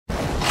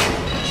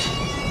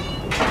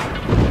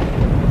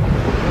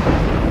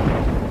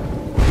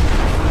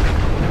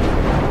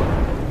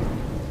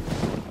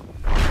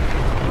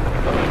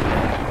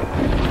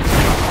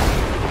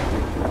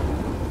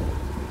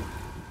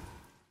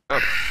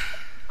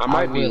I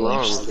might be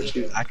wrong,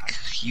 actually.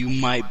 but you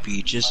might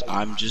be.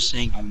 I'm just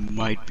saying you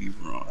might be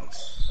wrong.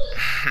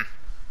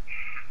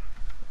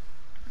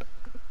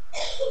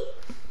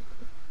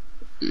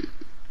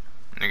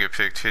 Nigga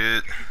picked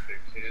hit.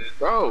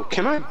 Bro,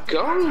 can I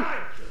go?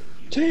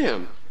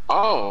 Damn.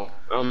 Oh,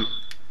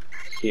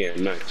 yeah,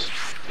 nice.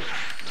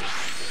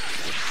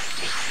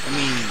 I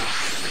mean,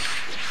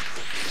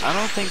 I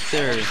don't think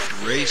they're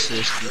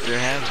racist, but there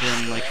have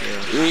been like a...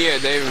 Yeah,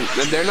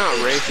 they're not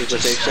racist,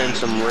 but they send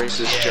some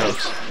racist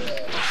jokes.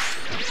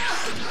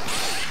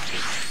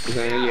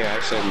 Yeah,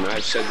 I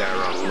said that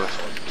wrong. My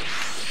fault.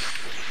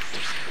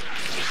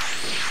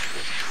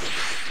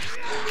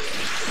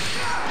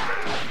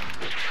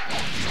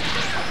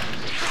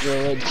 Yo,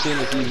 RxdSin,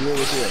 if he's real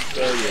as hell.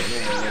 Oh yeah, no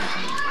one loves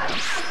me.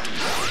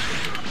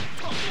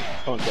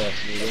 Punk ass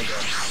nigga.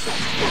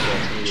 Punk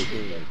ass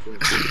nigga.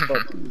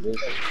 Fuck you,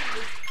 bitch.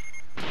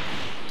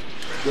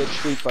 Get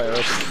Street Fighter up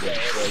in the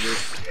back, brother.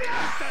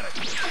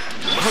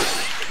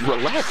 Oh,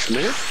 relax,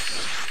 man.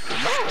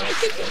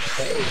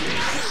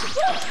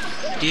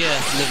 Yeah,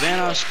 the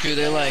Vanoss crew,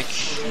 they're like,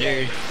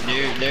 they're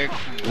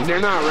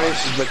not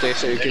racist, but they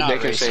say they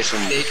can say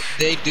some.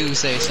 They do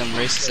say some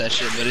racist ass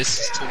shit, but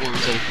it's towards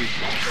other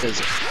people. Because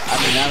I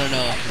mean, I don't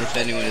know if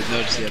anyone has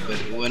noticed yet, but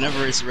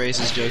whenever it's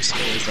racist jokes,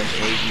 it's like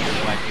Asian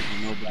or white people,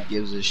 nobody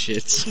gives a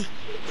shit.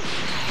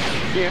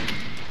 Yeah.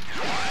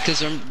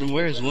 Because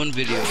where's one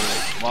video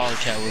where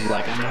Wildcat was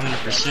like, I'm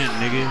 100%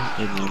 nigga,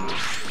 and then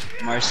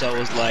Marcel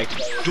was like,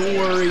 don't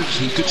worry,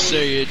 he could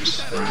say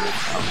it.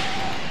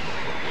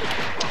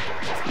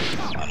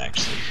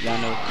 Actually, y'all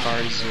know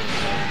Cards of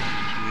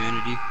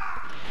Humanity?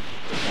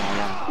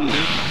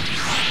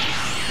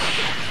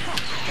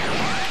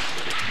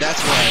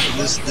 That's why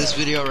this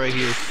video right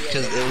here,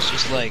 because it was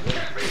just like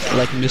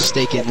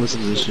mistaken.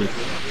 Listen to this shit.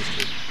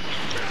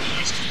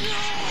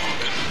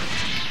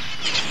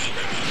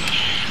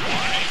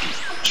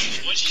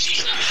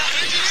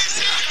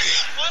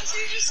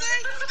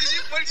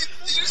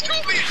 Did you just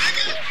call me a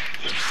nigga?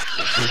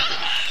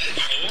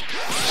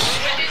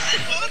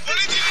 What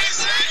did you just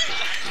say?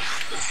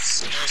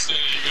 I said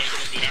you guys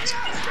want me to ask me.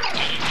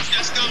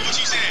 That's not what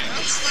you said.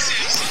 You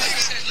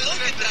said,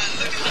 look at that,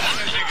 look at that.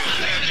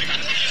 Nigga.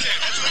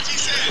 That's what you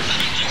said.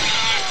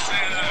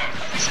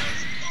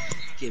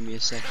 Give me a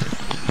second.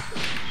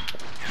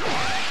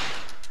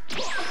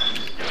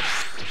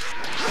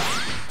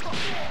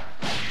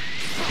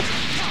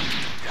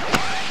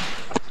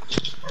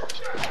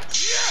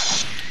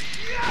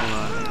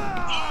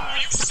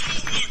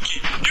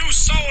 You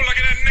so look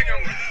at that nigga.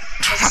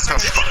 What the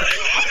fuck?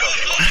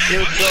 You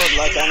good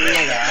like a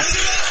nigga. That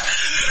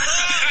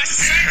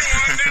second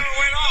one never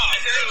went off.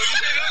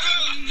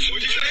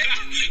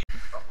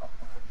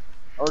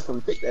 Arkham,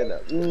 pick that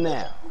up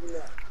now.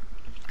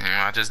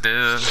 I just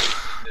did.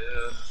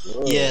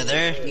 Yeah,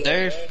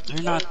 they're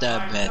not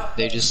that bad.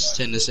 They just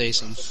tend to say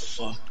some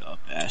fucked up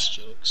ass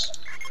jokes.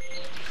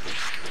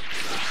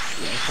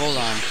 Hold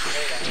on.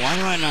 Why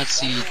do I not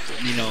see,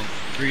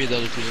 3 of the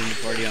other people in the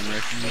party I'm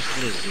recognizing?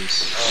 What is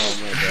this? Oh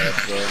my god,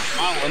 bro.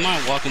 Am I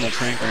walking the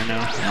prank right now?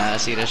 Nah,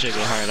 see, that shit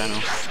go hard, I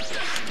know.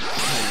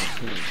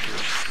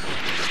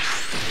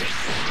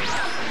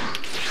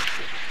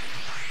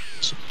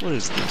 So what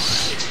is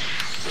this?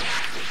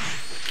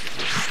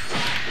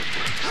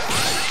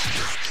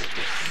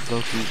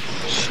 Goku,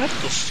 shut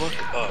the fuck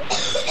up.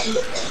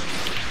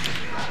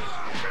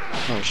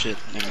 Oh shit,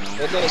 never mind.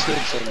 Let us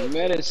get some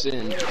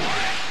medicine.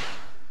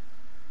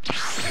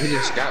 He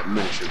just got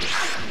medicine.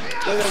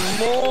 Give him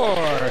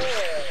more.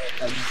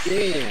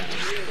 Damn.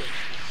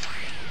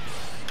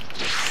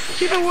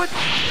 You know what?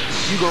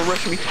 You gonna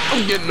rush me?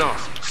 I'm getting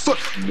off. Fuck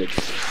you.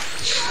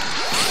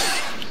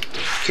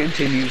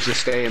 Continues to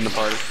stay in the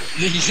party.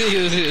 He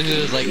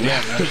was like,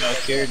 yeah, I'm not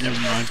scared, never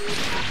mind.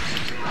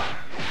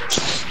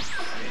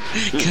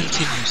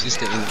 Continues to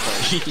stay in the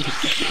party.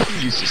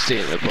 Used to stay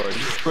in the party.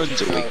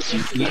 Runs away,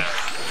 cutie.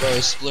 Bro,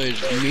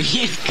 splurge, me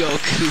and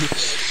Goku,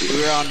 we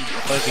were on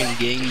fucking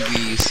Gang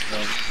Beast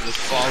with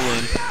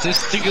Fallen. This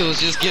nigga was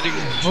just getting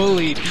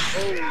bullied.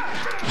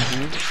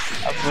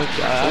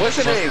 What's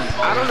the name?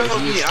 I don't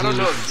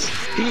know if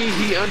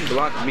he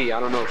unblocked me. I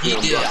don't know if he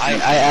did. unblocked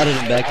me. I added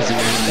him back because he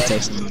randomly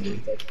texted me.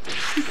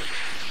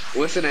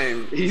 What's the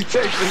name? He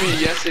texted me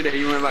yesterday.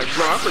 He went like,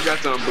 bro, I forgot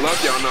to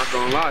unblock y'all, not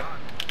gonna lie.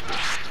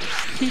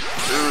 And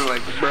I'm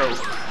like, bro.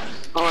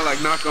 I was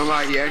like, not gonna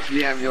lie, he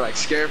actually had me like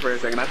scared for a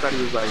second. I thought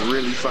he was like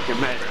really fucking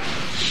mad.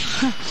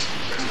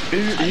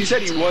 he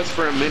said he was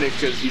for a minute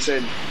because he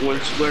said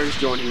when Splurge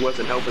joined, he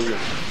wasn't helping him.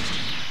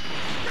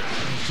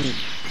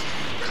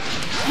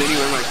 Then he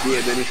went like,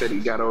 yeah, then he said he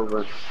got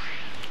over it.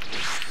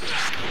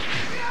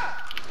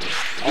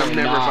 I'm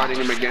never fighting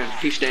him again.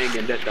 He's staying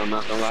in debt though,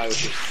 not gonna lie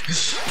with you.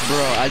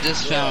 Bro, I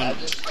just found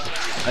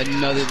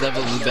another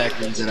level of the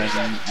backrooms that I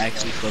can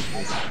actually fuck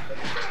with.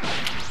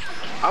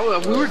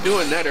 We were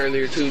doing that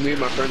earlier too. Me and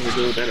my friends were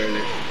doing that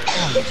earlier.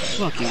 Oh, you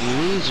fucking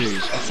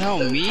losers. Without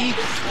me?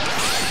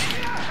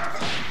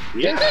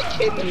 Yeah. Get that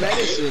kid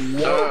medicine,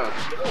 yo.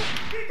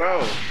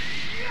 Bro.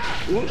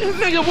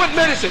 Nigga, what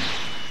medicine?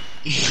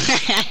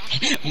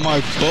 My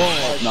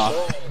ball. Nah.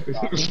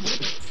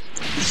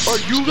 Are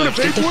you gonna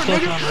pay Get the for it,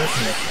 fuck nigga? on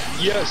record.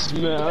 Yes,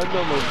 man. I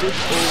know my bitch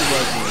old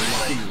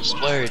record.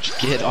 Splurge,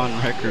 get on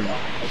record.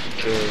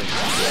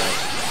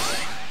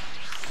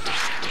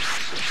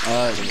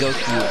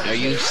 Goku, are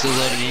you still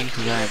letting in?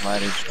 Cause I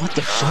invited you. What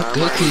the fuck?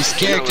 Goku's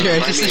character, I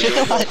just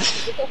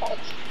realized.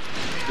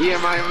 Yeah,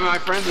 my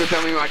friends are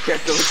telling me my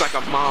character looks like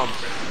a mom.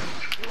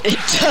 It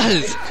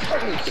does!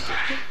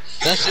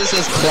 That shit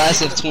says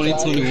class of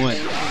 2021.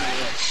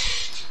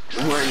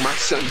 I'm wearing my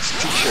son's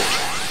t-shirt.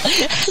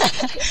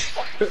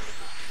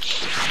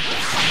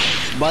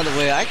 By the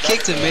way, I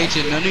kicked a mage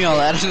and none of y'all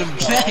added him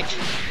back.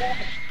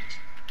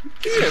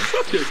 Yeah,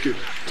 fuck that kid.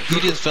 He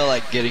just felt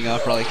like getting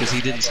off probably because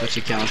he didn't switch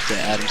accounts to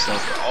add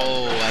himself.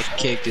 Oh, I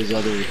kicked his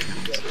other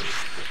accounts.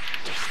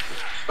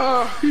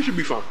 He should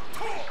be fine.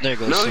 There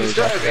goes No, he Surge.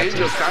 still I has forgot to-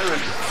 Angel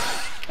Kyron.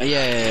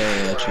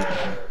 Yeah, true.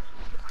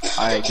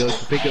 Alright, go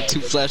pick up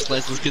 2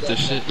 flashlights. Let's get this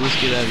shit. Let's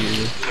get out of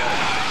here.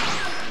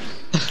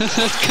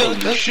 Let's go.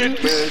 Holy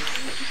shit, man.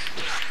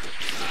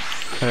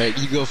 Alright,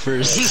 you go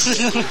first.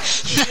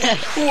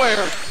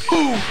 Where?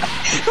 Who?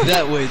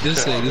 That way,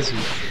 this way.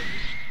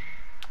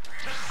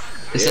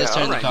 It says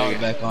turn the alright, power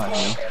nigga. back on, yo.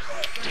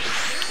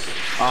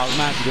 Oh, I'm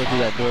gonna have to go through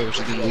that door, which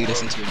is gonna lead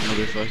us into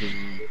another fucking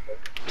room.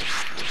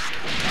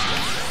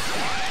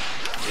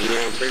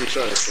 Yeah, I'm pretty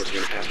sure that's what's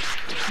gonna happen.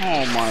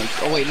 Oh my.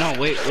 Oh wait, no,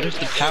 wait. What if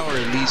the power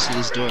leads to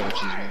this door, which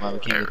is why we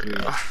can't go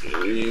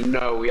through it?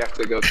 No, we have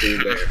to go through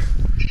there.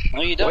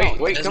 No, you don't.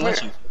 Wait, It come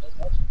doesn't here.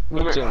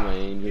 let What's up, my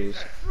angels?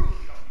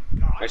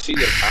 I see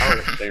the power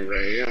thing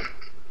right here.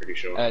 Pretty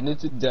sure. I need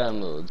to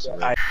download. So.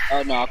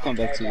 Oh no, I'll come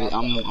back to it.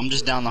 I'm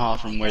just down the hall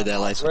from where that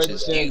light switch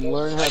is. RxdSin,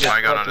 learn how to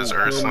I got on his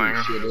fucking earth sling.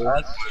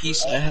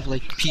 shit, I have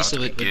like a piece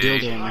of it, a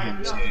dildo in my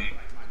hand or something.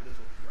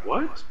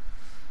 What?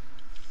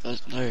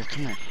 There,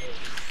 come here.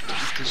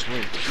 Look this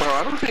way. Bro,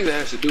 I don't think that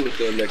has to do with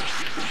the, like,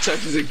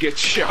 touches it gets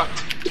shot.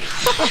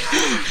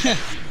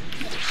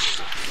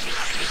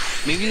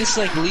 Maybe this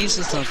like leads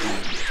to something.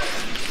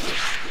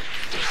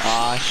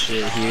 Ah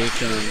shit, here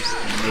comes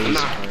the maze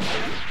part.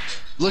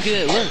 Look at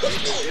it, look.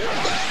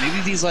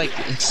 Maybe these like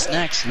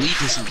snacks lead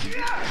to something.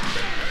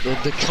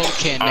 The Coke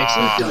can next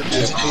to the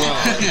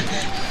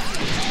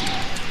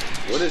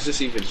What does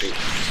this even do?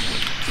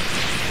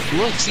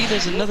 Look, see,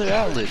 there's another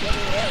outlet.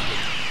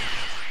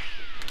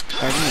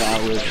 Or new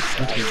outlet.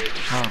 Okay,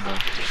 I don't know.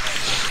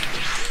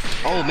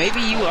 Oh, maybe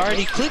you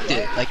already clicked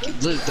it. Like,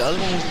 look, the other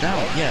one was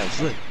down. Yeah,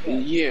 look.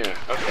 Yeah,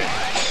 okay.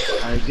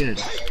 Alright,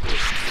 good.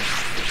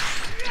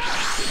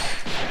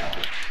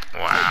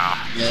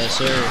 Wow. Yes,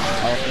 sir.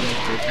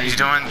 He's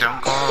doing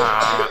don't call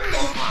out.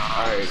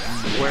 Alright,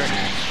 where?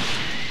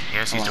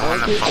 Yes, he's doing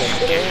the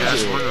fucking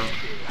gas loop.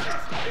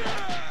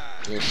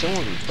 There's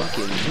someone who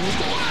fucking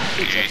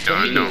He's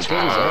doing don't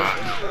call out.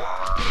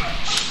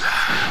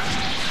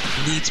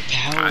 Needs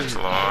power. Mine's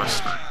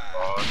lost.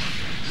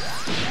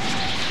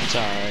 It's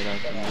alright, I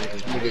can make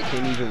it. nigga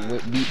can't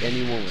even beat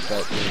anyone with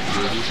that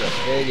thing, dude. He's a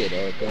faggot,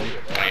 okay?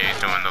 Yeah, he's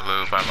doing the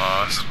loop. I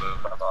lost.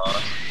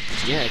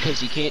 Yeah, because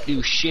he can't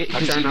do shit,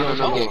 because he knows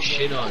he'll get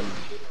shit on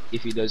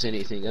if he does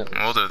anything else.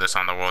 We'll do this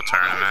on the world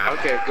tournament.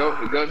 Okay,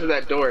 go to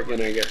that door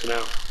again, I guess,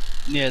 now.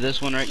 Yeah, this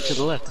one right to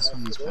the left. This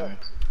one needs power.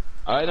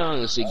 I'd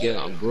honestly get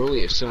on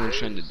Broly if someone's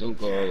trying to don't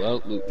go all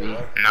out loop me.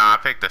 Nah, I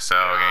picked the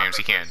cell games.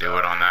 He can't do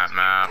it on that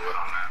map.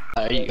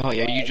 Are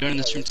you joining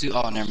this room too?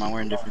 Oh, never mind.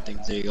 We're in different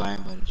things. There you go. I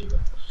invited you.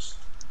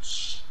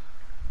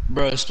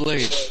 Bro,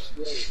 Splurge.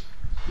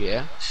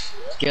 Yeah?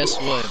 Guess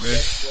what, bro?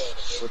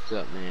 What's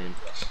up, man?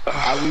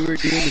 We were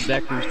doing the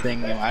backroom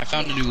thing. I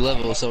found a new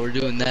level, so we're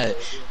doing that.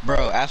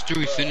 Bro, after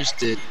we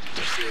finished it,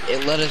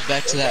 it led us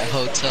back to that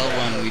hotel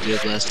one we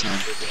did last time.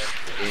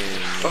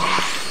 And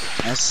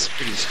That's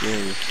pretty scary.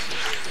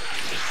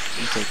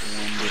 You take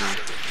one little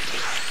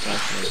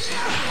flashlight.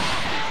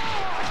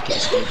 Can't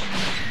escape from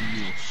that.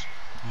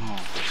 Oh.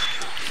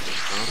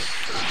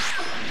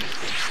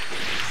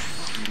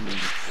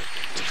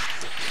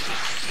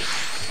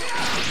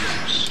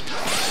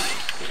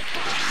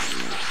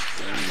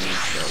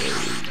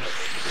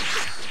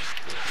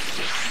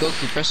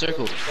 Goku, press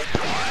circle.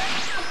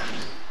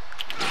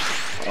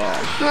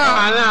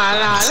 Nah,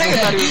 nigga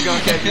thought he was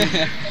gonna catch me.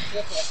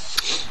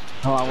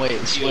 Hold on, wait.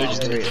 Splurge is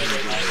great.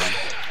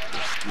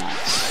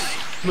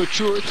 Nice.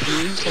 mature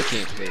teams, I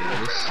can't play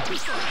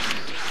this.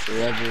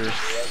 Forever.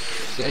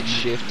 Is that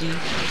shifty?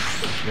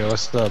 Yo,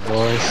 what's up,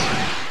 boys?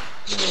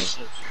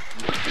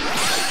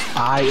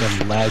 I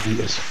am laggy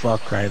as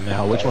fuck right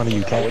now. Which one of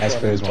you cat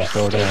players want to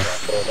throw down?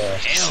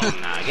 Hell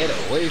nah, get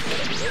away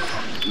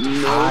from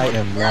me. I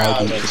am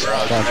laggy as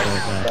fuck right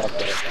now.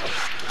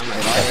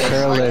 The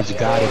curl edge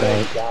got it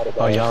out.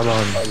 Oh, y'all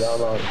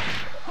on.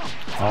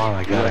 Oh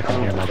my god, I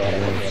can hear my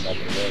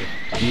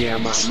voice. Yeah,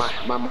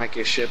 my mic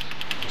is shit,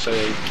 so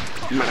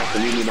you might have to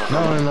mute me now. No.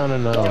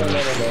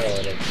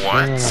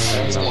 What?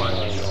 No.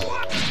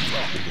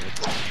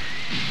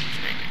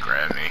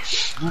 Grab me.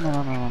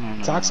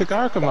 No. Toxic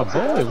Arca, my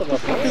boy. What the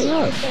fuck is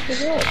up?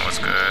 What's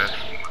good?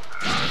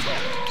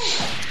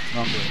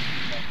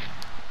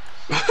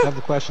 I have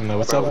a question though.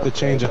 What's up with the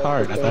change of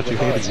heart? I thought you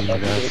hated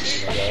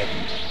Xenogas.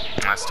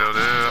 I still do.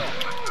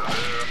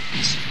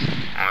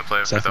 I wanna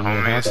play for the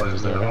homies.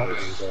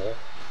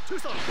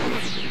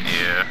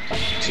 Yeah.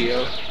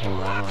 T.O. Oh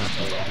wow.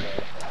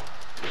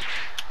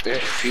 Yeah,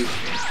 few.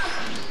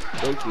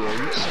 Goku, are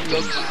you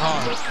Goku,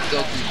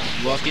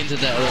 Goku, walk into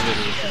that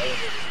elevator.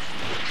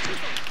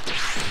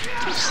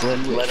 Just let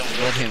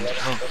him.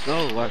 Go,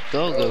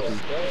 Goku.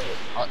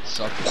 hot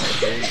sucker?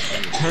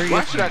 Hurry Why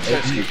up. should I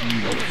test you?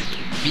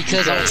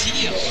 Because I'm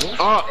Tio.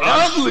 Oh,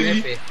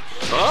 ugly!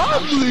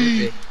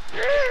 Ugly!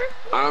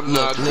 I'm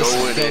not Look, listen,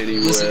 going Goku,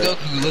 anywhere. listen,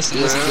 Goku, listen,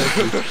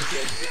 Goku.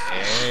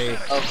 Hey.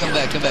 Oh, come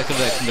back. But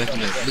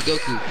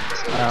Goku.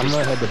 I'm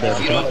gonna head to bed.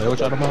 Can I play with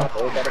y'all tomorrow?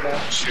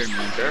 Sure,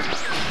 man. Sure.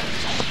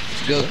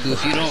 Goku,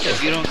 if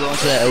you don't go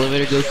into that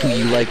elevator, Goku,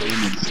 you like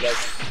women.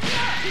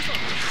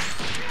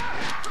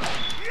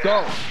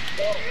 Go.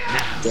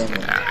 Damn it.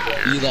 Get out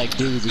of here. You like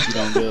dudes if you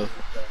don't go.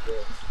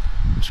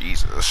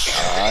 Jesus.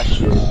 Ah,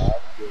 shit.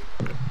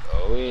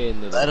 Go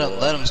in. Let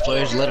him,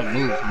 Splurge. Let him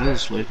move,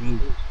 Splurge,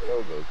 move.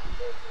 Go, Goku.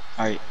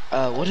 Alright,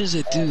 what does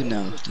it do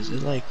now? Does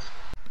it like...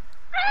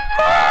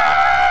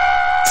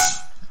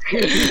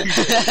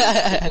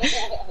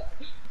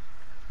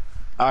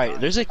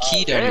 Alright, there's a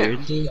key down here,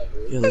 isn't there?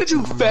 Yeah, Look at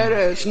you fat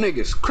ass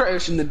niggas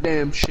crashing the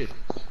damn shit.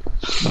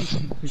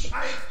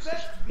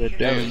 The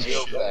damn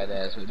Real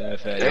badass with that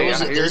fat Hey,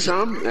 was I a- hear there's a-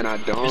 something and I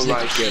don't There's a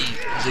like key. it.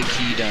 There's a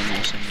key down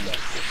there somewhere.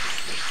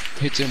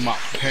 It's in my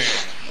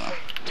pants.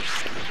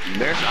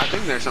 I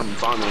think there's something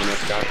following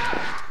this guy.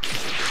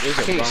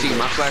 I can't see.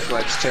 My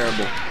flashlight's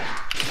terrible.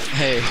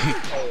 Hey,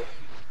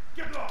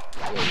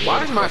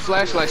 Why is my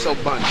flashlight so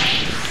bunched?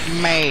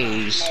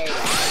 maze.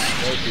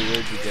 Goku,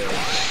 where'd you go?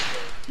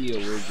 Tio,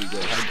 where'd you go?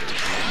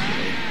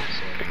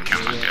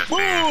 Come on, death man.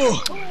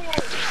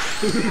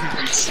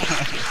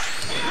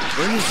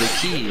 Where is the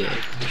key at?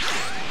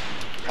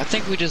 I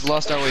think we just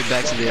lost our way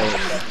back to the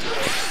elevator.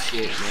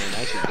 Shit, man,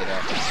 I should get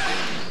off this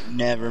thing.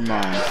 Never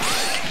mind.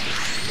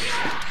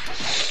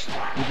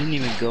 We didn't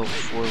even go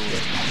forward.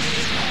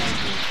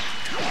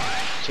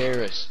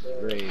 Terrace,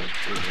 brave.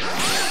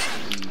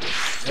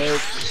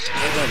 Nope.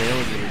 What about the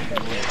elevator?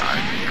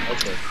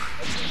 Okay.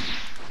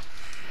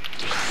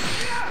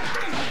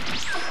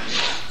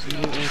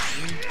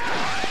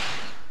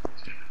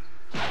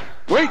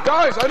 Wait,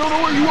 guys, I don't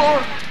know where you are.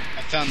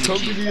 I found the Come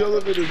to key. the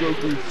elevator,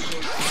 Goku.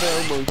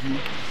 Hell, monkey.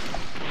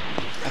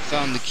 I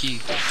found the key.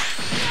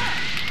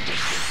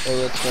 Oh,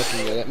 that's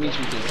fucking good. That means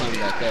we can climb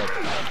back up.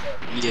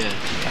 Yeah,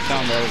 I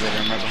found the elevator.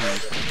 I'm right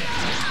behind you.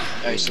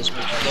 Alright, so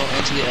go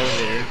into the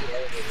elevator.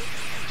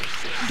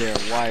 There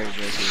are wires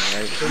right here,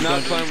 right? So You not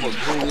don't climb with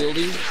blue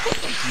wieldy?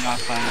 You cannot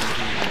climb with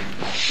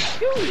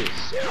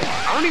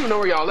I don't even know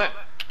where y'all at.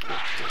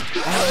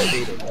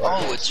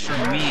 Oh, it's for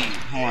me.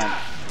 Hold on.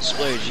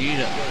 Splurge, you need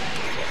to...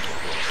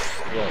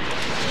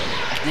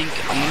 I think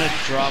I'm gonna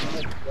drop...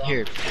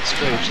 Here,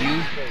 Splurge,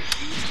 you...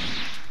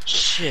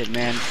 Shit,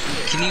 man.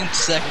 Can you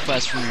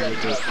sacrifice for me real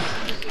quick?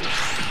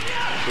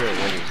 Sure,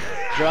 wait.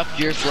 Drop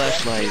your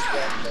flashlight.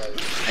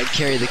 I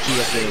carry the key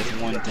up there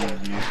with one thing,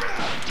 you know?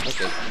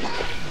 Okay.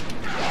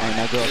 Alright,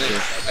 now go up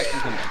there. I can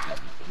come back up.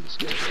 I'm just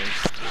kidding,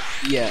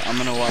 right? Yeah, I'm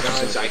gonna walk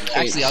Guys, up. I can't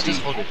Actually, I'll just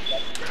see. hold it.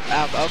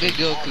 I'll get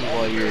Goku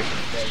while you're...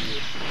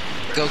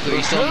 Goku, are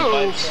you still in the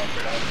Hello? pipes?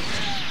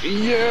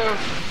 Yeah.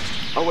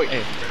 Oh wait.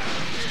 Hey.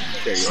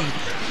 There you go.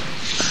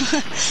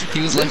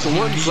 He was like This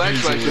one meters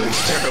flashlight away. shit is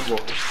terrible.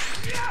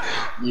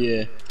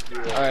 Yeah.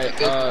 Alright,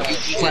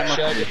 Climb up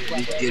shut here.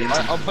 it. Get into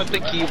I'll put the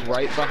key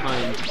right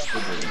behind the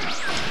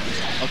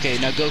door. Okay,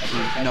 now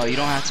Goku. No, you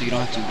don't have to.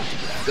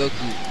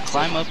 Goku,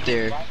 climb up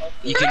there.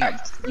 You can.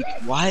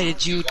 Why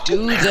did you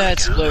do that,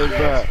 Splurge,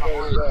 bro?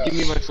 Give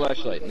me my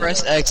flashlight. now.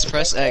 Press X,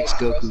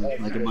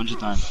 Goku, like a bunch of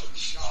times.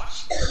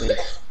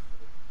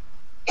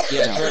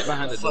 Yeah, it's right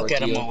behind the door. Fuck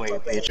out of Tio. my way,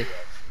 bitch.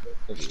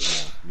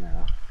 Okay,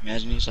 now.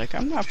 Imagine he's like,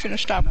 I'm not finna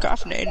stop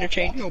coughing to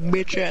entertain your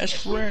bitch ass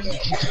friend.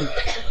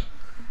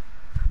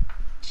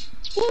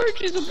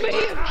 Splurge is a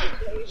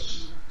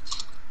bitch.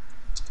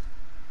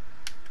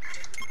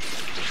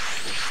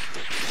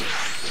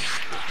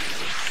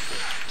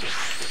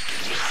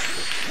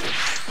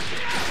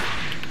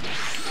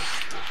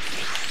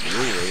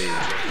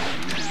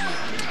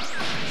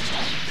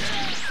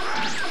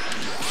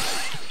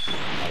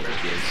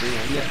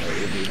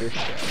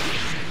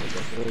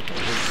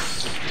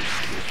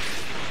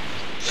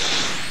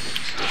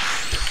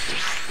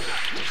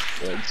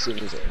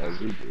 RxdSin is an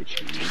ugly bitch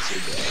who needs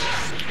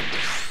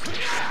a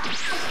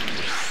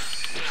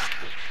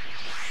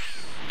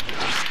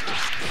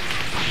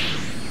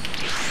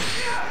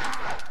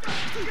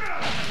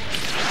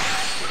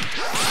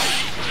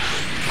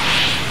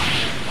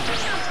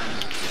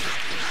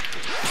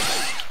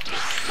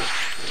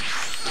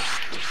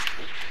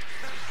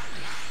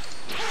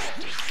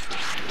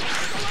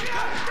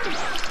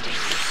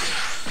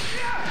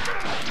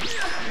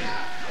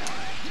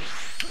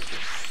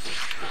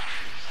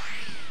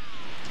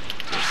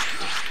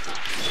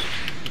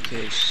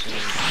Okay, so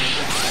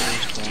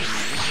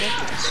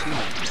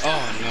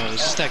oh no, is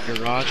this that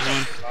garage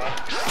one?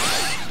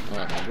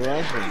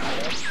 garage one.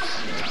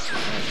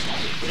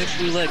 What if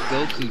we let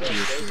Goku do it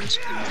first?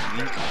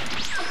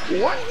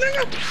 What,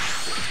 nigga?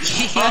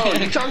 Oh,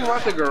 you talking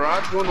about the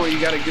garage one where you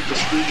gotta get the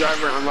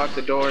screwdriver, unlock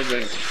the doors,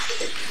 and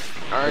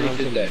I already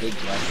did that.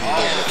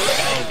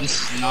 Oh, this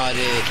is not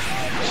it.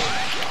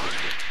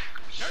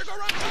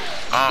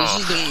 This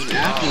is the one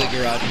after the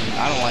garage one.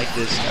 I don't like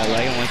this. I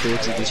don't like the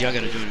looks of this. Y'all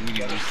gotta do it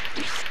immediately.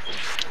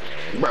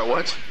 Bro,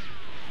 what?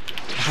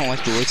 I don't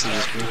like the looks of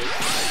this, bro.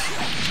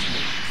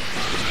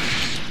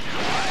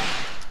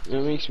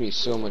 It makes me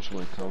so much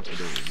more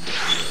confident in this.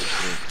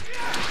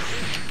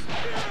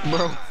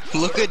 Bro,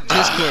 look at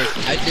Discord.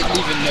 I didn't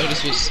even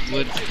notice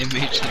what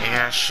image.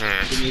 Yeah,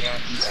 shit.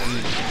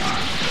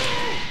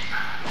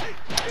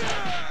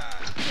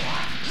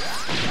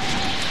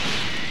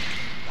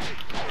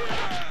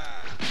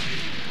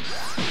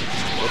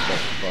 What the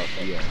fuck?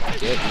 Yeah.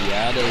 Get me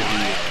out of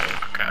here.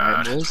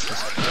 God.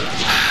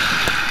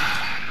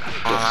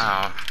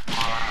 Wow.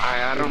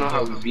 I don't know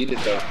how we beat it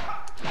though.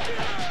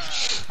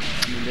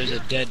 I mean, there's a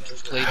dead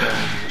play down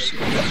here. So.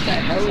 What the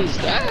hell is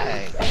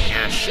that?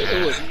 Yeah, shit.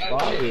 It was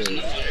fire.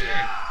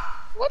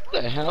 What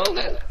the hell?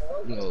 That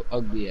no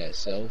ugly ass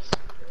self.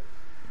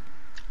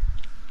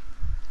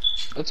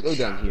 Let's go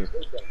down here.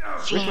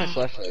 Where's my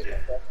flashlight?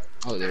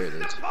 Oh, there it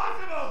is.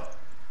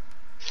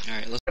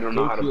 Alright, let's. I don't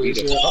know how to beat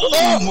it.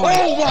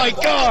 Oh my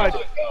god!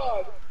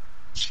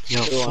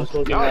 Yo, I'm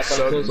closing Y'all that.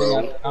 suck,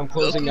 bro. I'm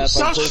closing that.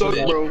 Stop suck,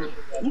 bro.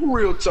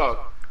 Real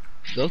talk.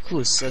 Goku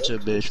is such a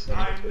bitch,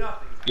 man.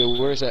 Yo,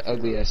 where's that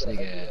ugly ass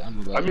nigga at? I'm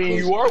about I to mean,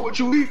 close you are what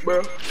you eat,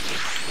 bro.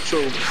 So,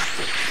 You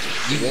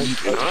eat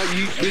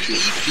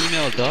bitches.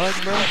 female dog,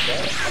 bro?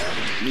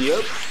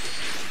 Yep.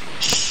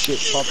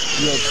 shit pop.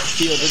 Yo,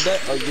 did that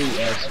ugly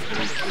ass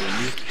bitch kill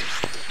you?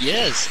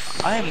 Yes,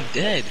 I am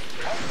dead.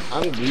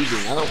 I'm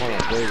leaving. I don't want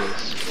to play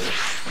this.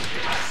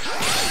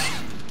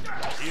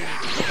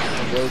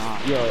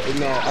 Yo,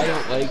 no, I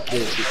don't like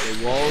this.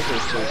 The walls are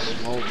so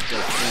small. It's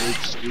like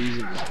huge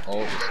squeezing his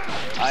balls.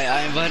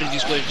 I invited you,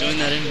 Square. Join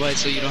that invite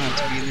so you don't have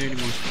to be in there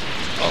anymore.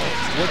 Oh,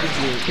 what did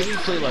you? Can we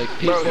play like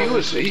Bro,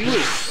 paintball?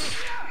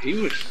 he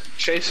was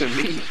chasing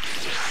me.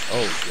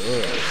 Oh,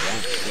 good.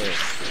 That's good.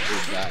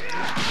 Good guy.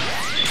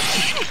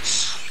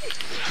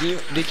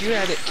 Did you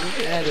add it? Can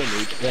you add an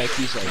HVAC?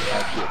 He's like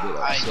actually a bit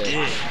upset. I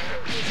did.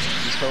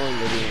 He's calling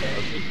everyone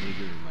ugly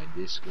nigger in my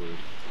Discord.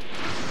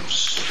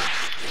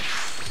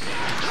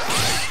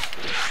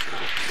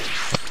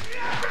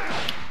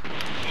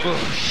 Oh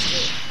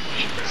shit.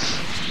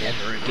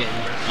 Never again.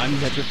 I'm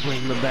never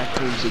playing the back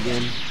rooms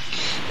again.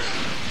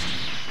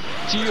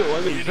 Tio,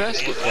 I'm in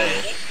basketball.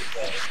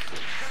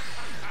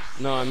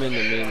 No, I'm in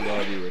the main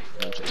lobby with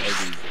a bunch of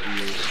ugly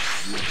viewers.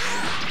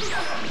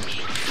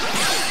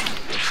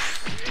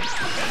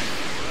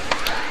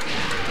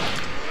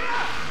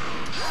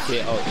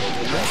 Okay, oh,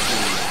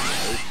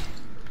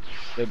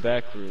 the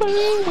back room.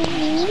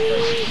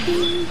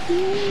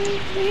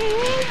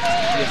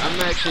 Yeah, I'm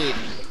actually.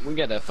 We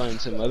gotta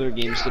find some other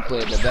games to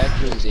play. The back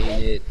rooms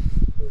ain't it.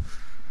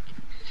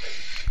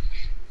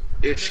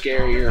 It's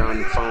scarier on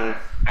the phone.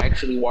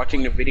 Actually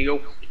watching the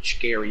video, it's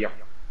scarier.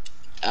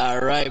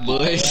 Alright,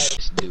 boys.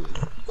 Let's do it.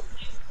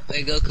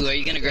 Hey, Goku, are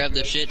you gonna grab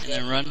the shit and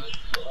then run?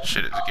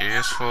 Shit is gay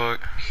as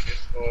fuck.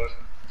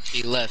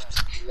 He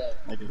left.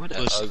 What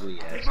an ugly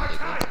ass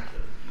nigga.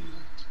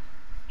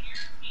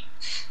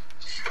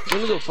 You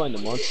wanna go find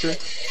the monster?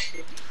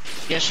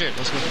 Yeah, sure,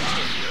 let's go.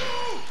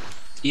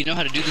 You know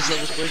how to do this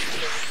level, Square?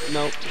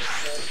 Nope.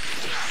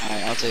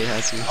 Alright, I'll tell you how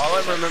to. All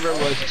I remember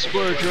was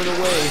Splurge, run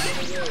away.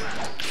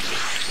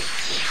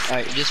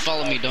 Alright, just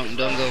follow me. Don't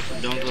go.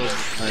 No,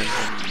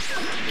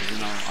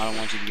 I don't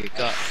want you to get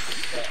caught.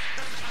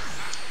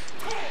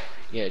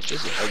 Yeah, it's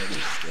just an ugly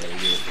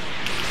bag.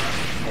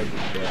 Ugly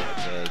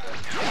bag.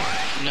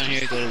 Come down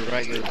here, go to the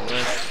right, go to the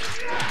left.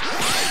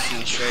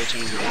 Turn straight,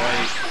 turn to the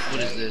right. What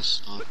is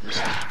this? Oh, this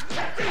thing.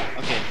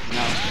 Okay,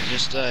 now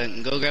just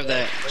go grab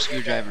that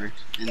screwdriver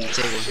in the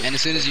table. And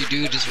as soon as you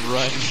do, just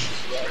run.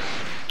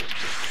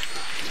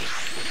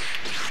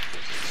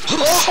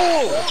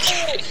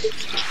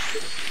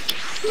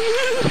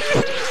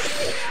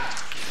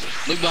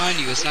 Look behind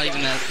you. It's not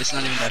even that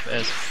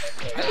fast.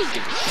 I don't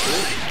give a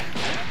shit.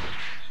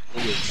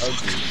 It is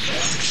ugly.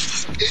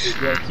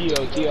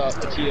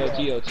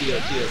 Yo,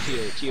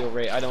 Tio,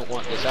 Ray, I don't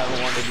want this. I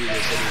don't want to do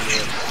this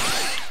anymore.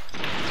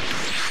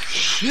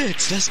 Shit,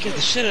 that scared the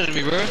shit out of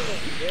me, bro.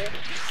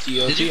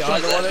 Tio, Did you I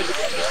find don't want that? to do it.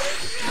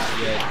 Not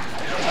yet.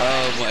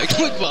 Oh my god,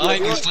 look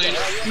behind you, Slade.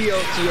 Tio.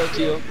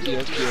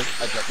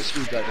 I dropped the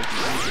screwdriver.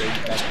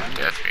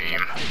 Death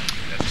beam.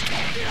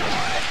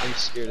 I'm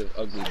scared of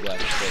ugly black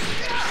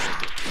things.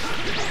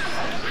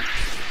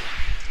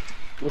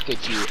 Look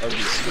at you,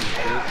 ugly skin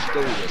bitch. Go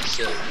with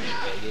yourself,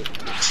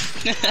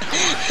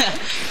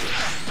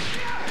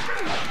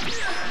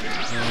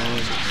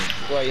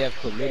 Boy, you have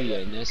chlamydia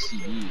and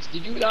STDs.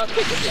 Did you not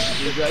pick up the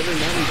screwdriver?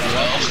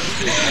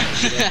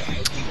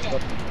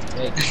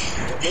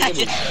 Now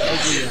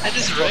he's I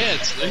just ran,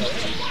 Slade.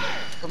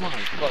 Come on,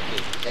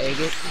 fucking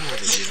faggot. Come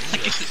over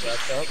here.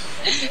 Shut up.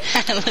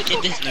 Look at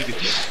this nigga.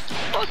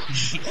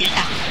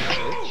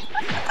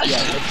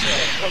 Yeah,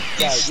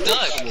 let's He's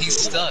stuck. He's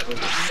stuck.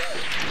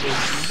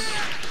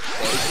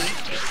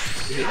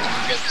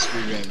 Get the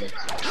screwdriver.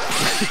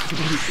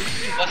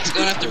 What's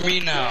going after me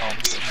now?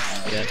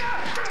 Yeah.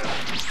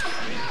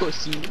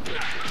 Pussy.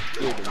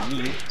 You're the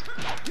meat.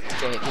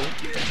 Faggot.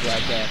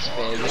 Black ass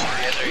faggot.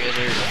 Yes,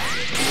 sir.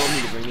 You want me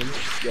to bring him?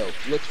 Yo,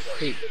 look,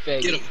 hey,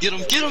 faggot. Get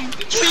him.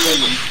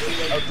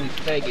 Ugly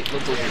faggot,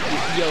 look over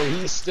here. Yo,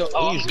 he's still.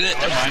 Oh, I'm good.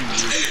 Never mind.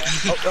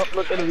 Oh,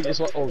 look at him, he just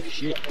went. Oh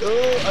shit. Oh,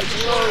 I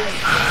know.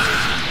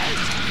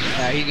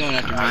 Alright, he's going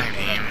after me.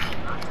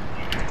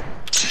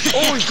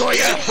 Oh, he's going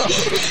out.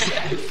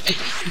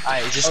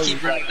 Alright, just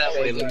keep running that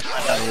way. Let me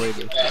find out a way to.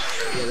 Yeah,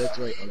 that's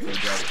right. I'll go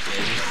grab it,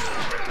 baby.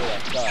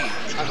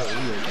 I know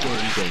you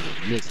are getting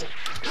nigga.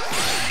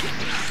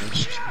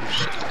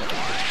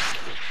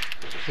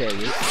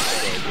 Faggot.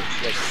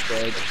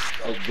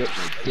 I'll rip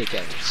my dick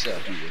out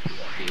myself, you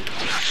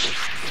bitch.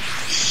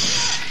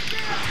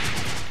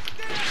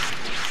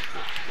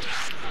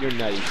 You're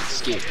not even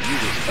scared. You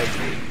just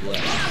ugly and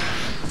black.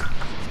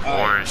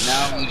 Alright,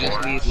 now we just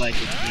need like a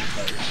key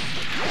card.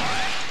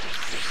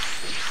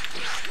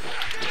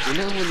 You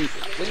know when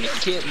he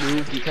can't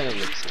move, he kind of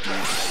looks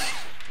cute.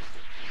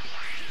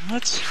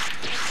 What?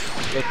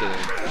 Look at him.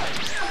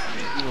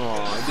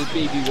 Aw, the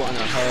baby want a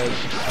hug.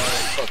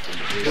 Fucking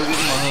Go give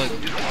him a hug.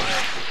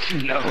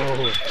 no.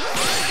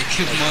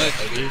 Give him a hug,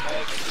 dude. I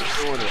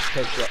don't want to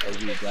touch that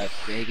ugly black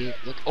faggot.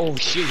 Look. Oh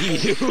shit, he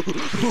do.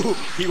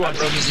 He wants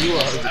to do a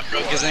hug. I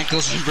broke his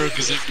ankles. Yo,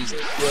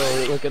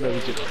 look at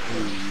him just.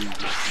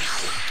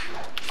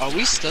 Are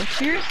we stuck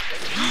here?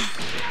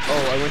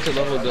 Oh, I went to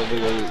level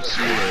double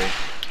zero.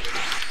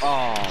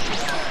 Oh.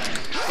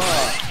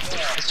 Fuck.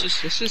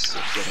 Let's just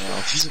get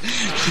off.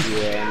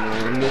 Yeah,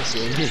 man,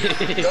 listen.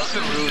 Those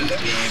would ruin the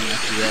game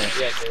after that.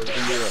 Yeah,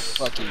 cause you're a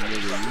fucking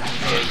nigga.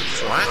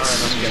 What?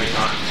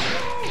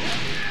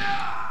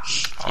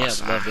 Yeah,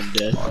 love and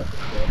death.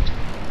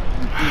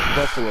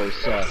 Buffalo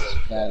sauce,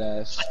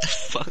 badass. What the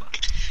fuck?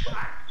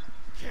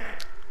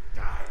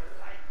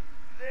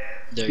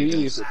 There He you go.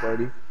 used to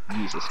party.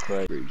 Jesus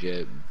Christ,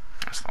 Jeb.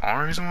 That's the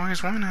only reason why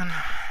he's winning.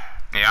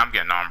 Yeah, I'm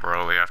getting on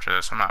Broly after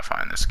this. I'm not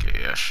fighting this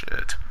gay ass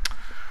shit.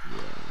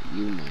 Yeah,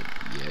 you might.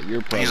 Yeah,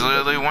 you're probably. He's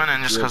literally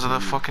winning just because of the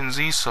fucking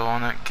Z-Soul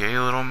and that gay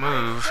little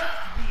move.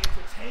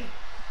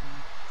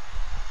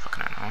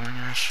 Fucking annoying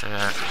as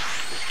shit.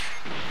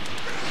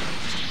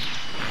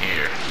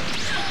 Here.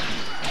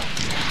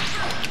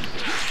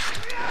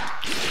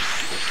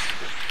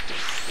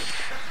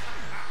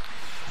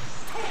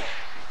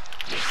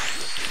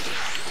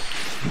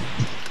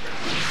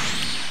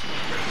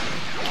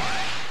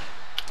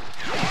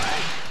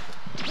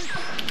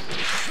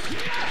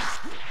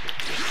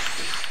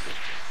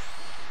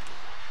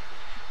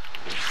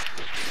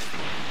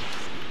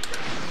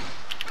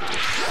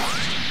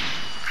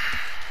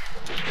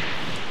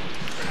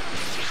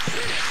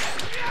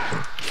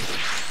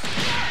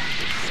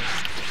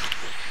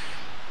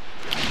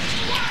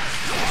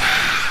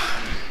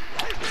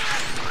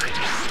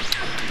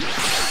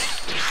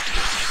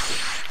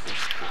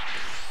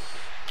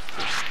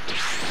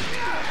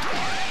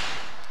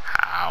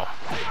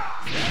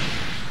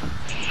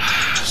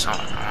 So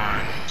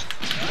annoying.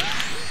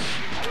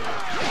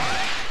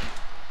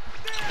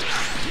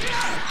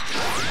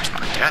 It's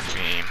my death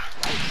beam.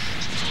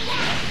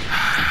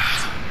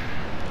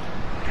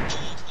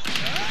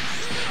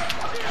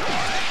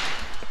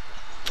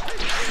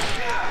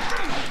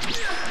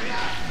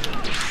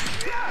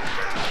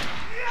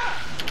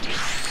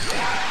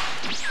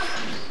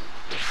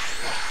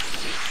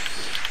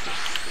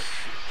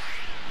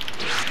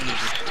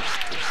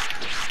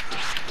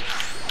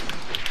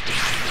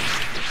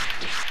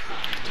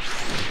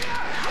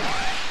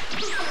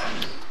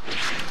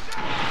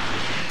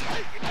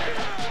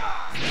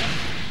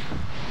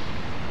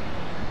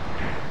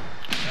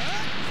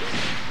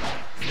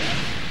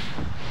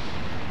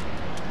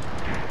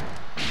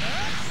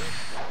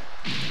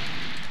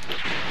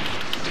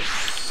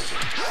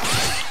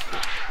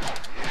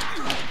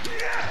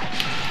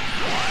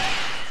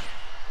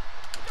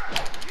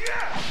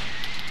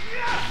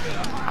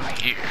 I'm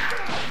here.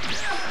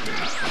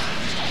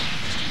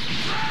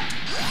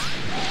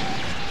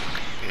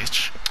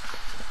 Bitch.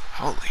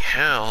 Holy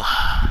hell.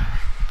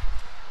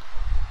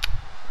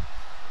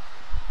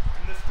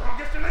 I'm the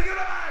strongest in the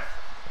universe!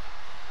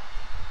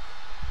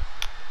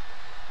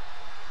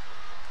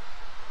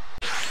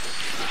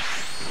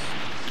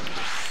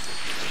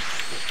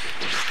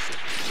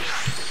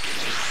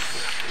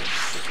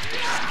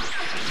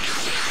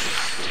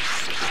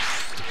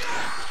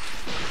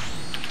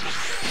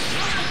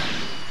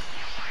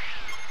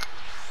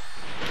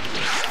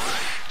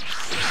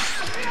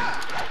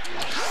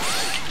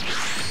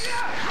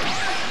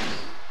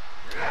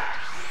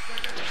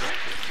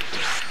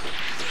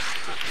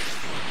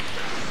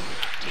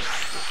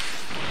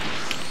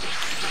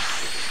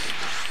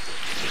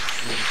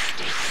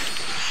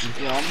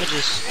 Yeah, I'm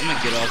gonna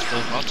get off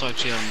though. I'll talk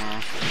to you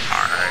tomorrow.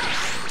 Alright.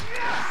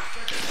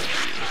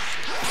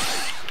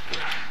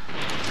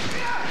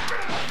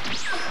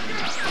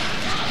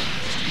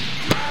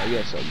 I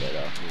guess I'll get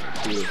off here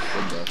too.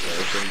 Good luck, I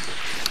think.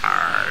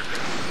 Alright.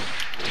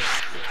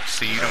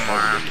 See you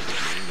tomorrow.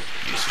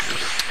 You too.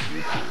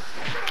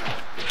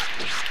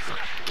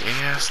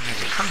 Yes,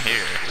 nigga, come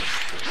here.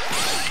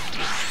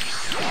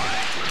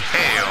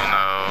 Hell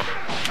no.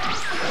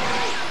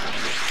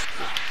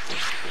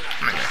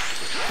 Come here.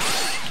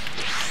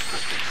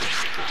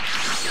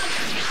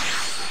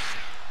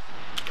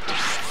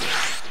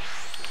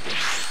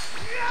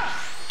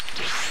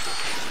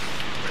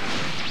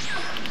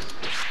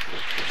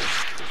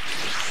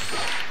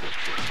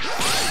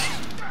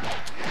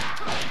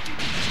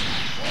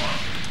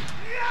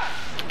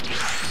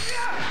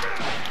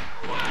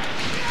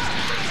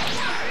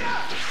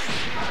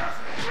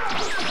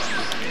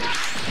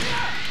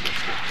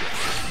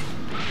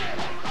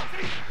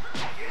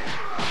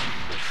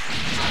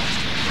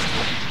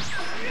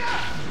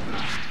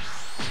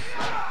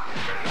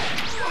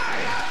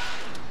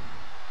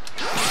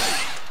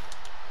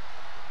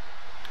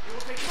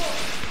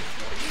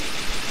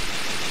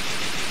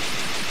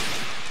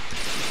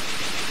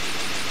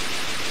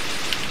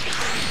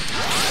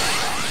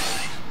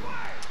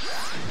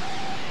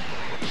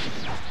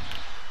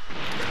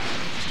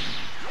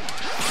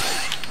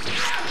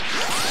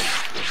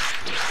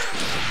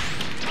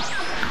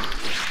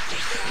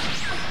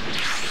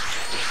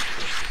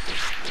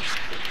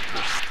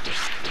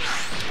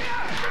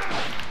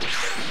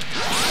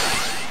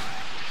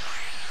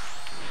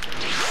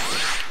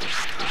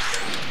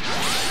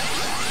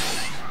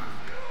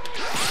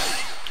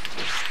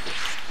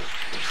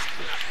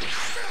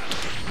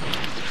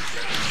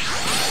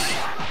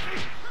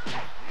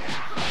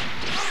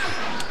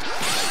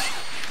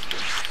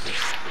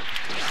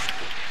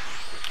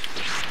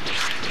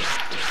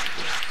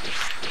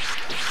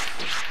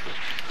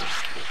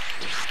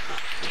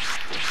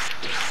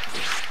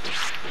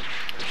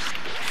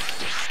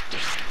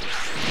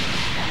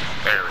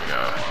 There we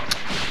go.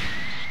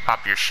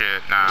 Pop your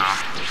shit now.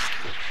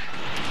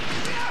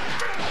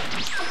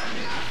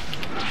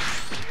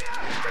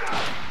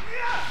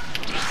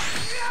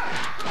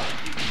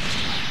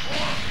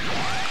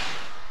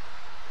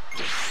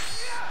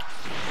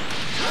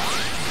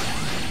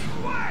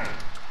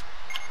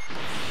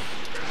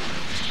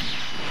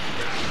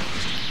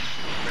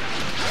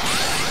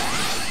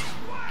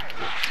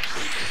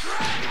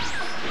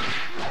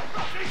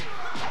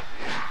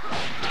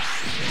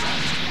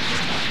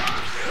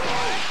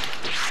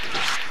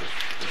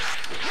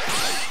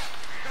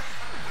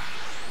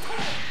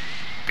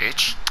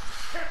 Bitch.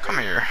 Come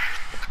here.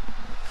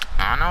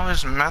 I know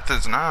his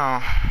methods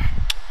now.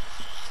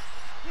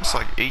 It's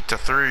like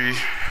 8-3.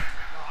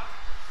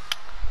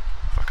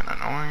 Fucking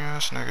annoying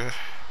ass nigga.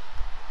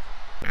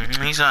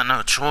 He's got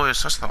no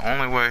choice. That's the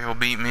only way he'll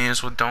beat me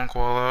is with Dunk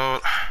Wall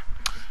out.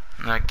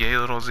 And that gay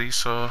little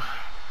Z-Saw.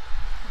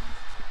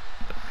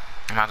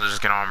 I'm about to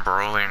just get on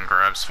Broly and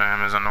grab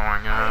spam his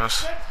annoying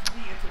ass.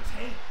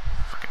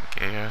 Fucking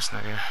gay ass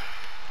nigga.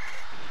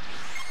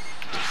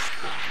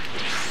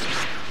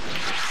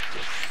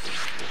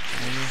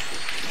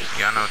 He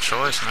got no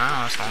choice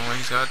now. That's the only way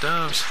he's got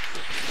dubs.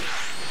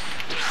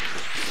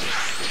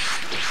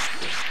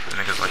 The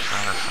nigga's like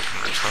kind of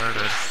fucking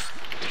retarded.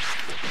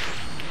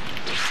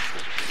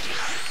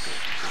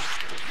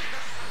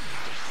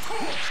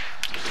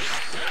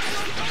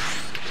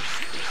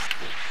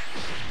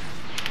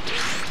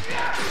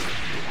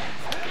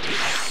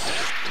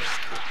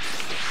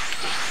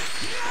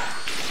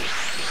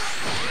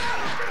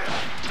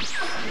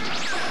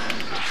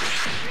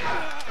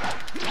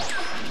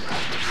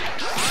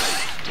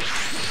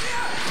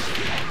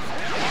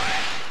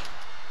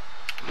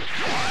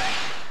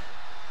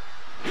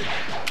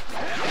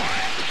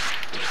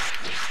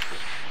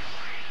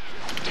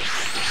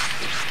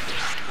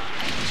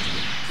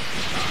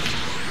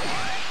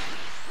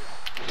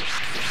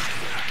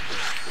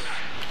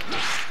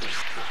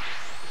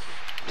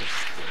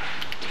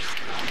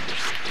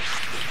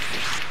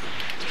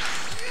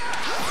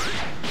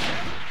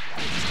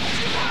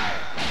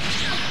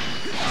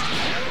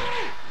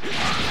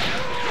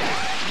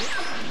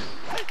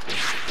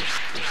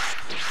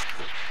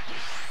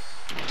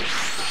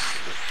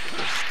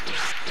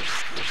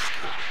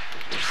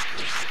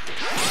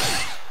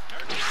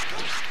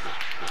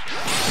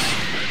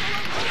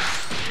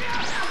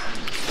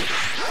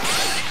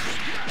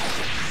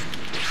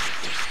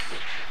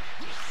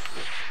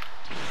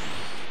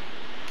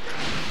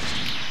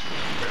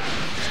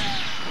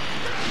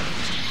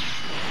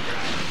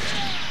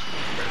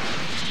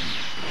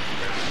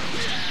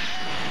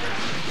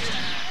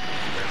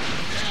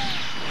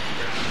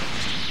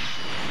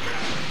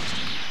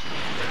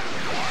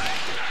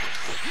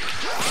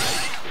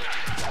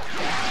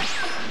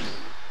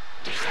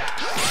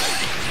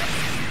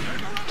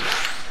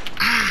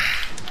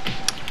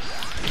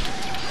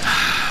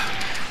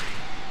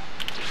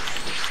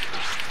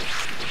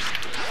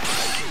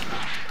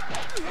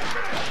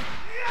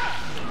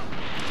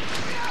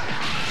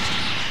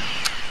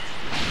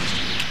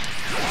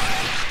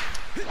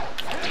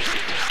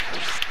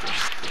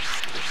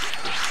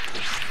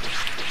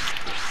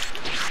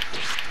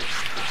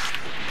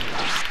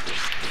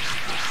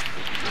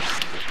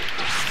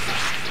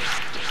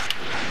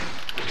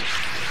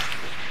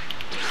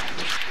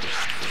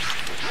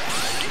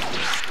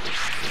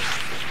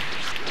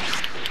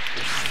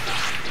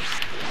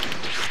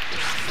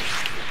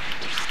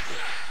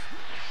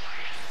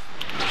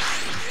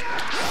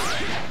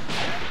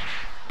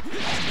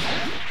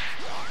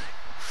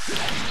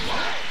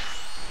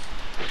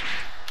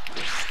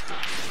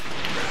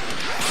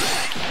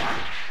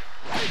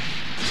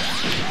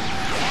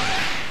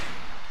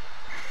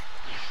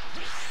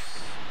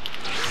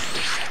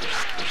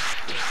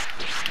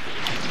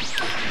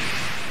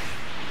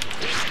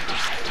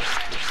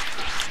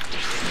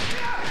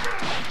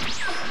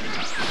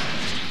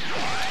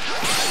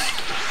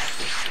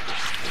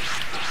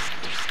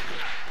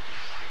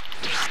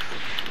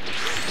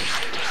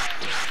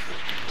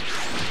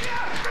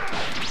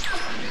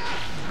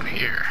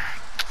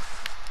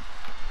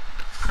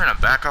 trying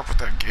to back up with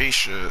that gay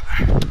shit.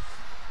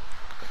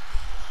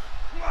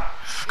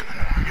 Fucking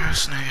annoying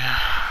ass nigga.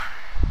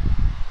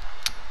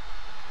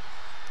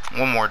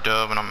 One more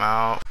dub and I'm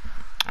out.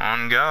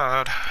 On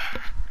God.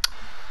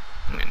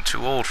 I'm getting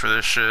too old for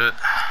this shit.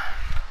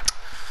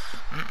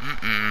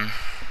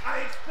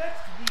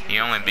 He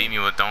only beat me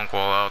with Don't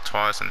Wall Out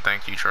twice and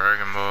thank you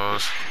Dragon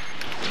Balls.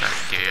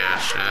 That gay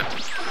ass shit.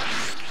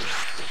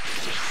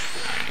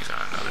 And he's on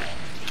another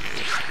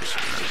gay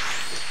person.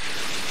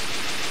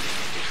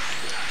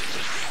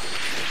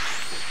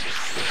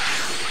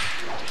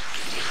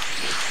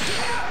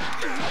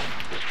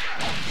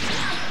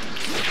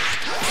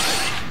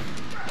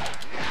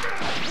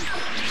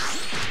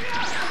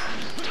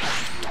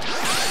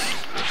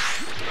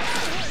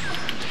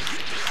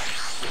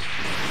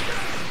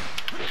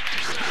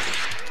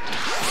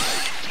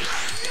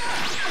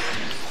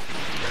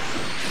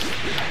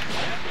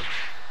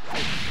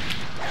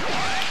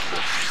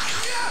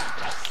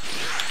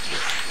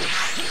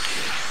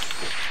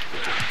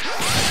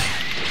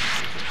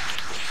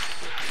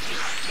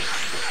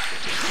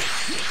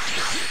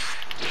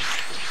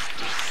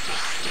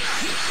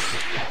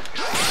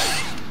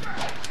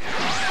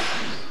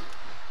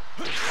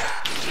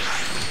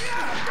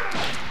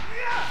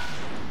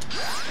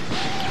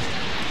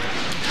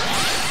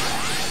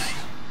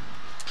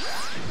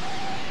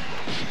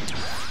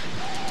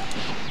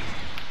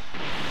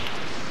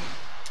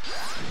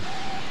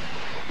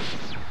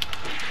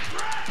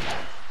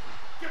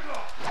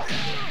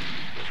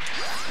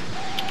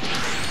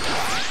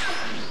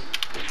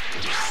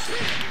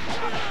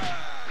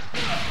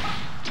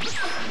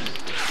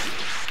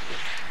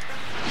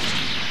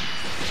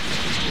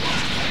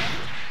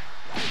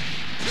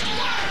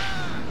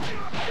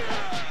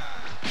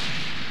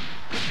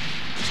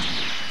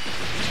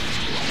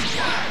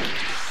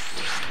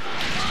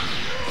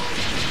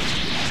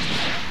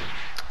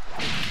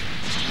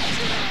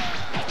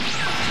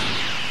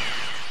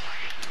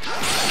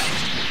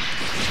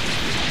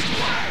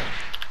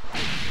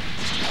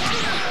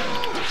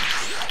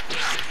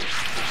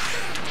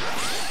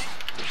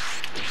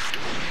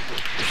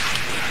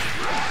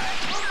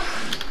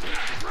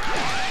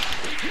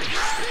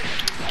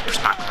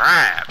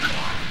 Crap.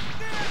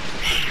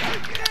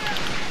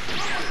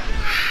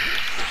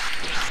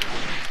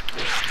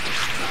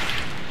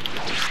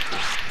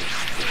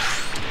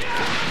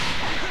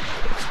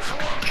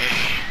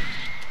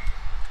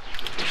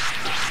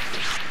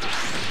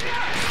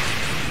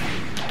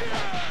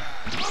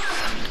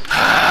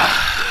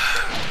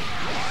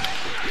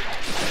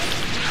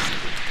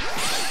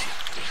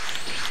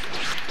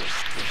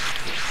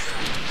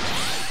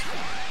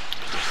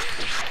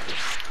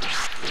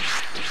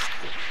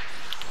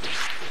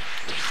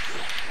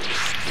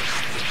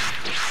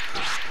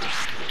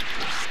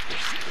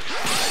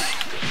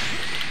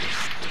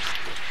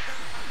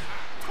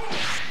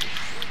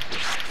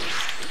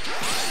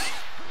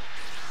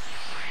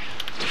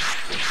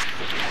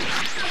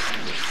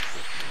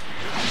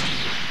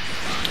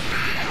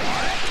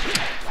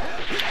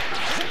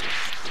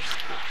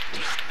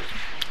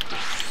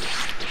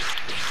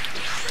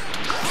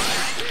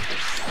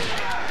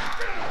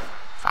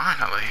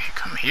 Finally,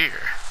 come here.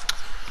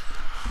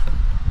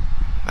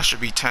 That should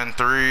be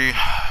 10-3.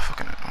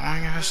 Fucking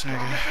annoying ass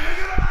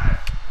nigga.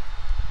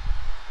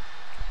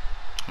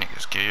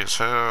 Nigga's gay as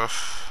hell.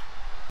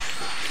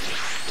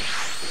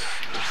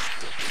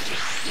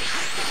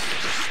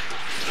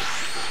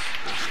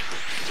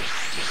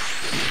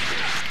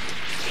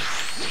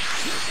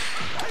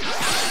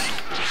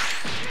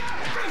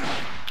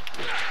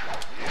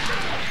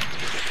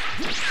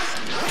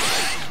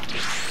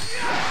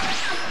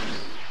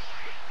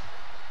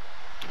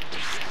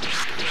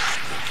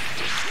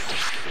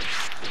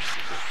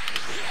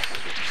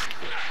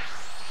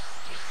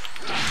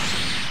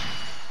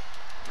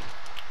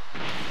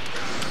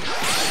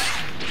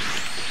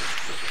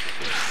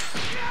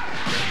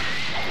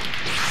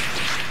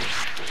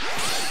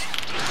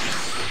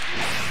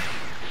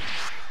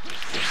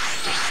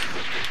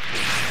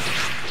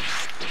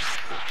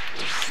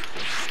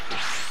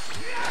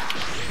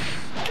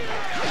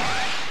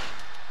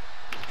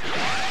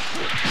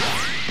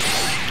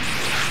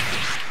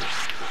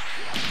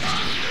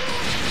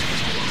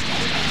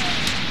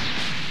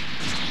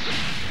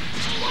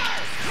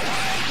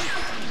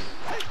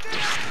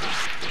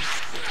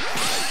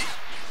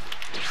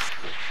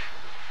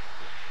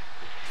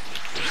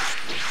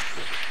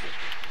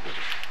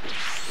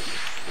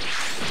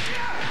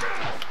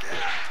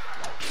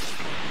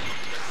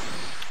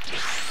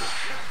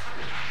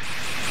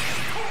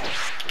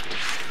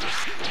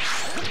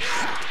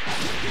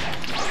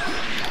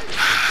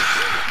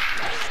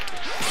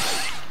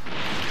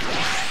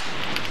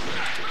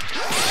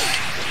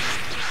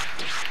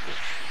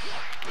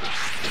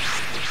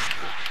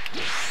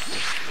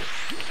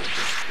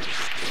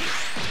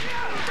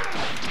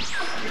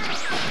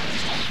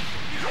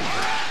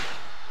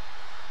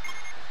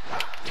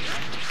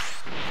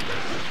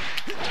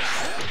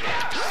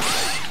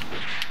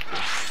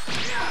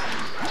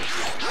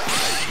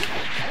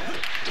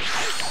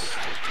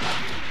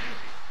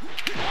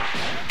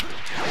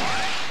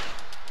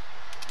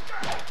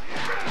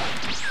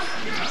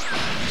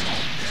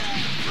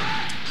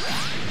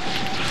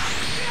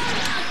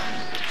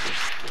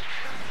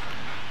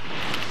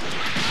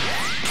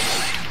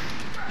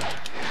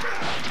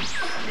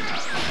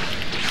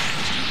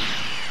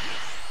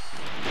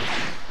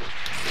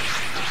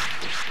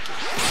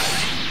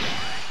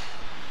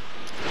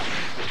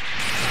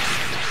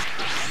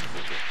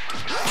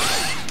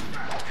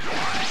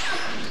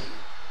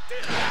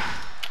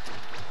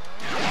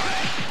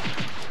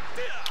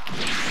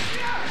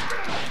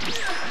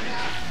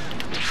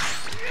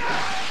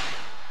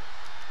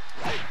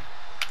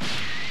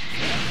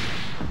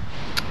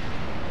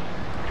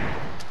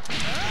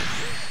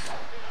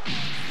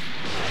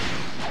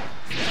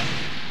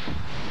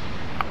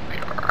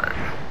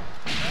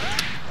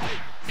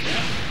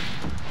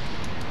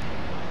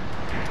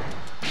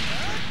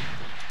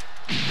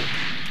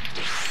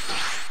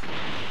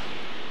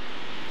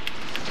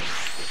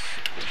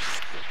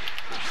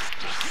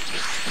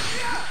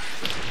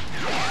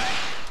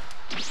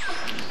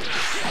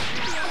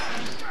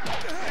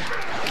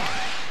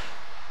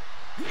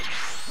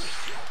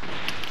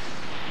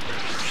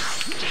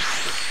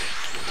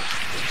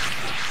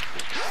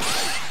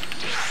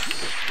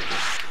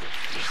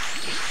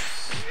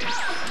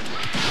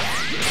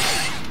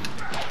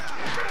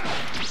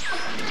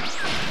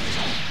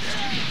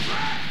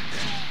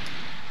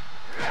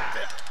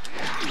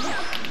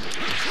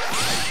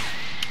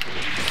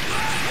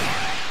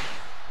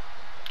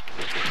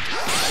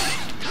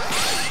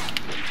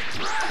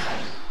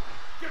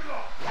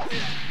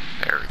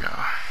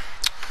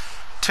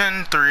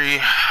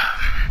 boy.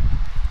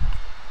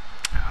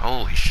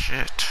 Holy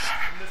shit.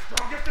 I'm the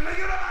strongest in the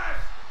universe!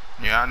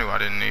 Yeah, I knew I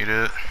didn't need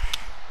it.